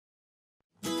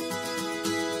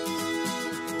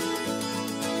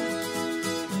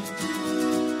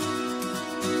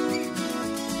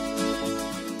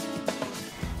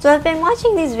So I've been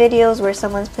watching these videos where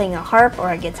someone's playing a harp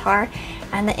or a guitar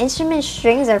and the instrument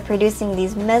strings are producing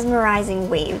these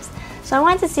mesmerizing waves. So I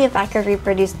wanted to see if I could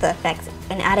reproduce the effects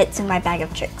and add it to my bag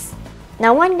of tricks.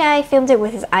 Now one guy filmed it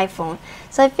with his iPhone,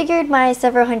 so I figured my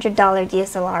several $100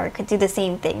 DSLR could do the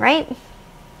same thing, right?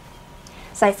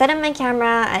 So I set up my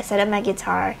camera, I set up my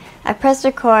guitar, I pressed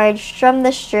record, strummed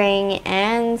the string,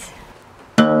 and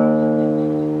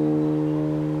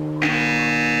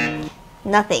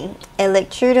nothing. It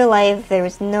looked true to life. There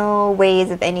was no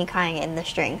waves of any kind in the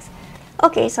strings.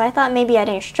 Okay, so I thought maybe I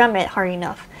didn't strum it hard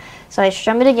enough. So I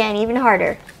strummed it again, even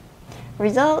harder.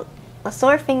 Result, a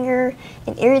sore finger,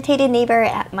 an irritated neighbor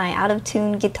at my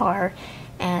out-of-tune guitar,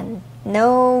 and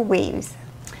no waves.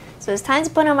 So it's time to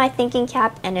put on my thinking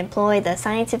cap and employ the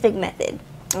scientific method,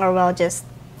 or well, just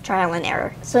trial and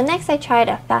error. So next I tried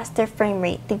a faster frame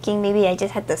rate, thinking maybe I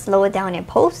just had to slow it down in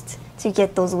post to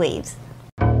get those waves.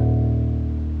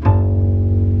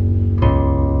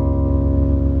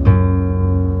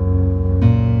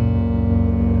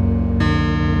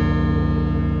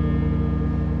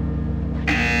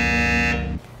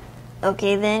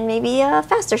 Okay, then maybe a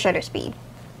faster shutter speed.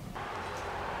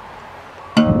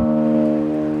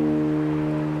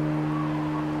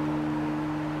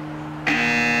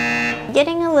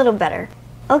 Getting a little better.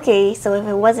 Okay, so if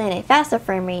it wasn't a faster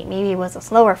frame rate, maybe it was a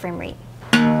slower frame rate.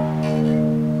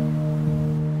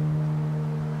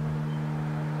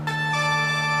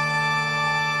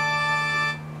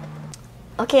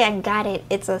 Okay, I got it.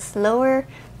 It's a slower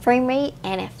frame rate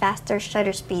and a faster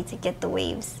shutter speed to get the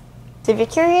waves. So if you're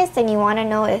curious and you want to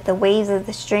know if the waves of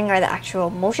the string are the actual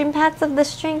motion paths of the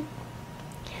string,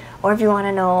 or if you want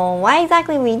to know why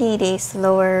exactly we need a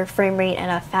slower frame rate and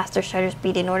a faster shutter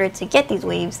speed in order to get these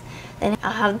waves, then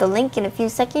I'll have the link in a few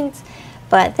seconds.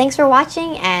 But thanks for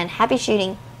watching and happy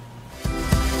shooting!